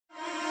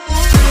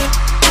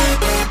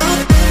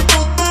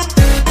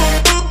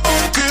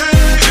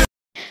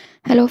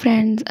Hello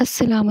friends,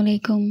 Assalamu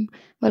alaikum.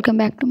 Welcome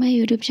back to my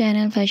YouTube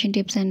channel Fashion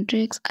Tips and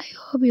Tricks. I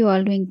hope you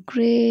all doing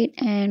great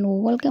and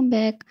welcome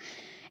back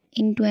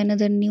into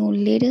another new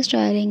latest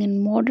styling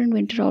and modern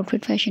winter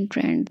outfit fashion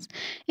trends.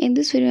 In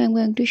this video I'm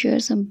going to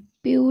share some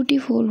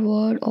beautiful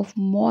world of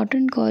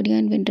modern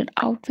Korean winter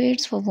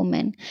outfits for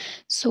women.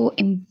 So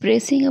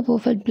embracing a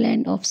perfect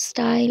blend of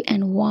style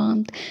and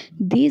warmth,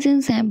 these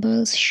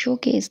ensembles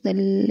showcase the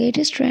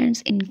latest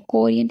trends in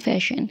Korean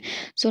fashion.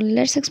 So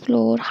let's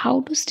explore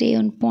how to stay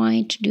on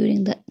point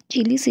during the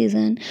chilly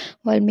season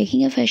while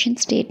making a fashion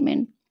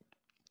statement.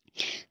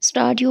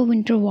 Start your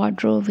winter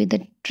wardrobe with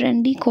the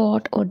trendy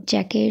coat or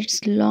jackets,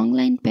 long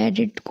line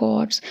padded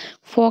coats,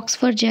 fox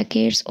fur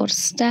jackets, or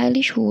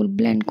stylish wool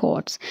blend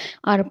coats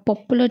are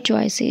popular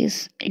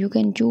choices. You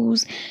can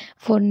choose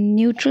for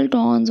neutral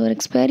tones or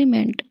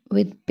experiment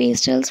with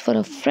pastels for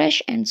a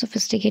fresh and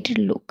sophisticated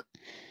look.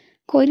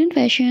 Korean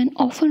fashion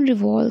often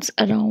revolves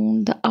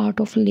around the art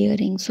of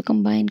layering, so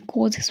combine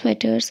cozy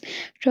sweaters,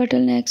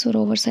 turtlenecks, or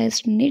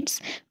oversized knits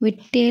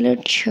with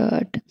tailored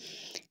shirt.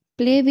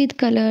 Play with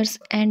colors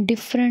and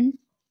different.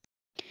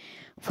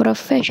 For a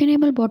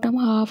fashionable bottom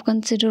half,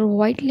 consider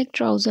white leg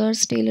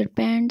trousers, tailored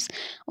pants,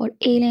 or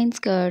A-line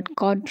skirt.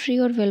 Cotton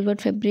or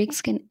velvet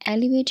fabrics can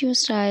elevate your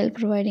style,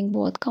 providing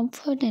both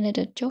comfort and a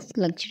touch of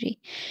luxury.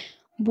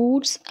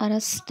 Boots are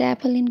a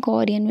staple in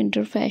Korean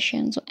winter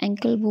fashion, so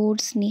ankle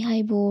boots,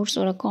 knee-high boots,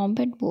 or a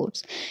combat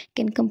boots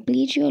can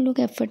complete your look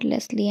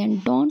effortlessly.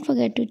 And don't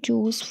forget to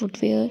choose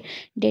footwear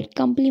that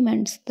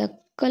complements the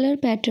color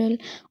pattern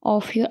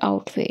of your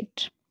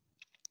outfit.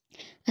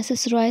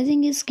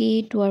 Accessorizing is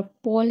key to a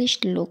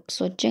polished look,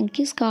 so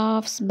chunky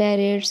scarves,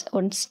 berets,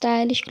 or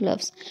stylish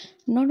gloves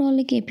not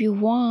only keep you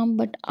warm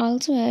but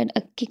also add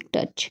a kick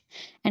touch.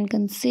 And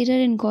consider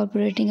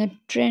incorporating a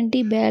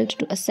trendy belt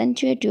to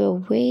accentuate your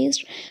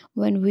waist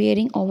when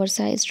wearing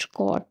oversized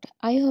coat.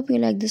 I hope you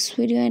like this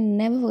video and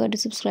never forget to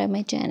subscribe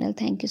my channel.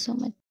 Thank you so much.